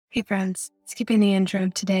Hey friends, skipping the intro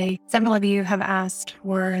today. Several of you have asked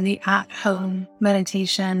for the at-home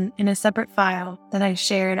meditation in a separate file that I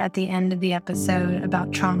shared at the end of the episode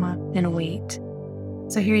about trauma and weight.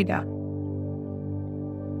 So here you go.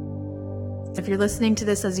 If you're listening to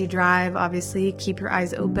this as you drive, obviously keep your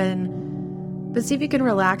eyes open, but see if you can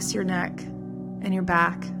relax your neck and your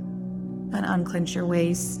back and unclench your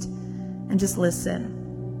waist and just listen.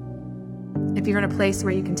 If you're in a place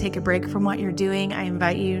where you can take a break from what you're doing, I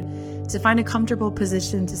invite you to find a comfortable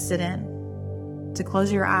position to sit in, to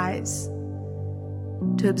close your eyes,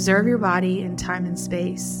 to observe your body in time and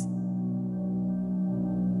space,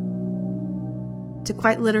 to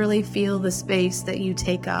quite literally feel the space that you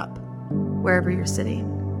take up wherever you're sitting.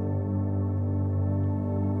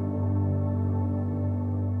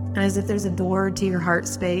 And as if there's a door to your heart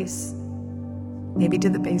space, maybe to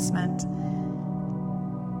the basement,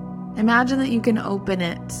 imagine that you can open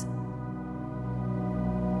it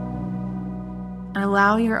and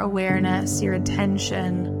allow your awareness, your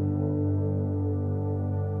attention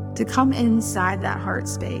to come inside that heart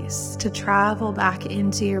space, to travel back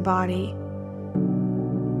into your body.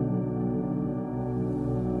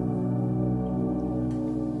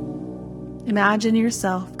 Imagine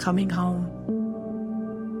yourself coming home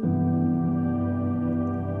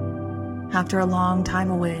after a long time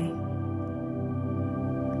away.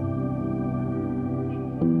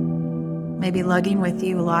 Maybe lugging with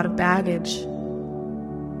you a lot of baggage.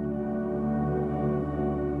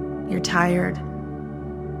 You're tired.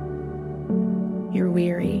 You're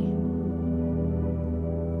weary.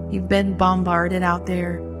 You've been bombarded out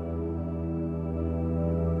there.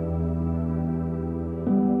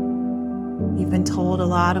 You've been told a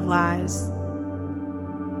lot of lies.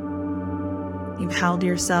 You've held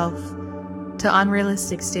yourself to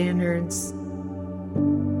unrealistic standards.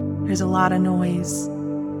 There's a lot of noise.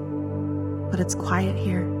 But it's quiet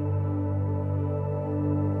here.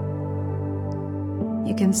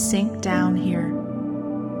 You can sink down here.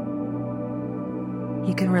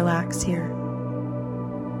 You can relax here.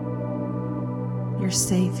 You're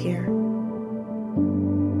safe here.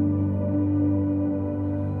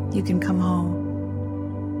 You can come home.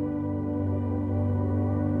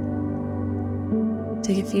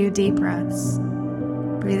 Take a few deep breaths.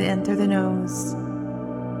 Breathe in through the nose.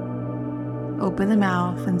 Open the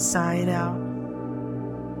mouth and sigh it out.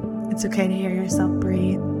 It's okay to hear yourself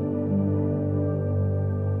breathe.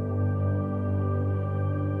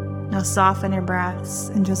 Now soften your breaths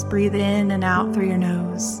and just breathe in and out through your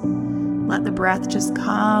nose. Let the breath just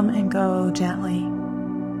come and go gently.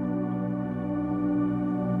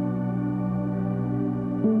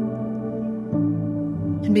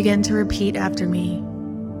 And begin to repeat after me.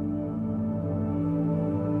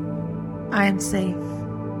 I am safe.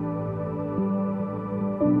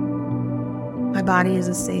 My body is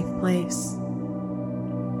a safe place.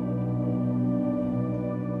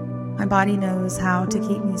 My body knows how to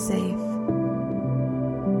keep me safe.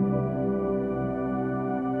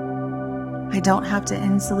 I don't have to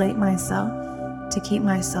insulate myself to keep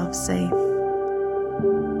myself safe.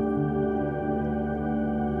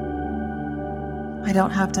 I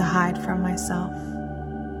don't have to hide from myself.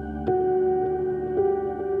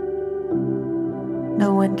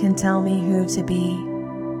 No one can tell me who to be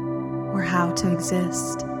or how to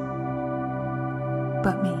exist,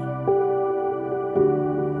 but me.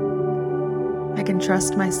 I can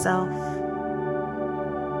trust myself.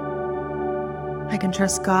 I can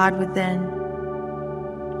trust God within.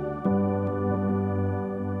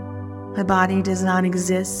 My body does not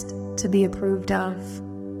exist to be approved of.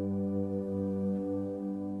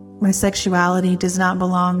 My sexuality does not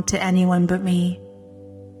belong to anyone but me.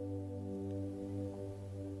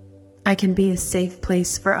 I can be a safe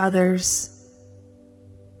place for others,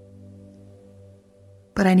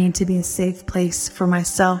 but I need to be a safe place for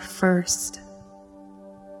myself first.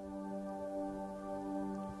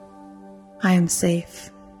 I am safe.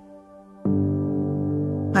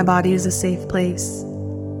 My body is a safe place.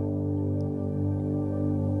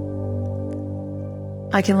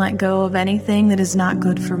 I can let go of anything that is not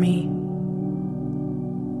good for me.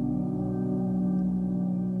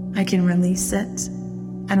 I can release it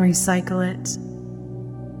and recycle it,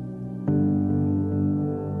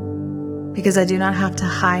 because I do not have to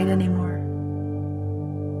hide anymore,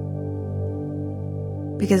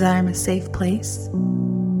 because I am a safe place.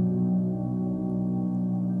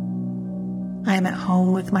 I am at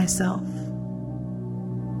home with myself.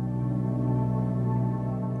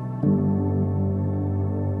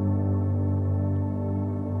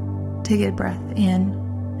 Take a breath in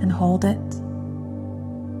and hold it.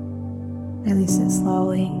 Release it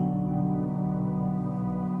slowly.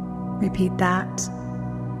 Repeat that.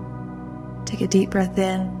 Take a deep breath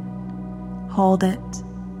in, hold it,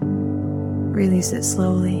 release it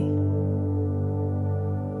slowly.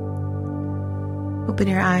 Open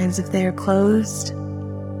your eyes if they are closed.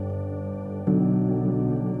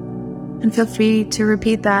 And feel free to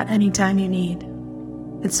repeat that anytime you need.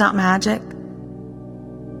 It's not magic,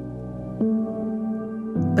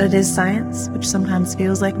 but it is science, which sometimes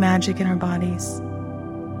feels like magic in our bodies.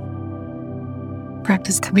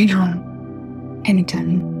 Practice coming home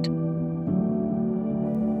anytime.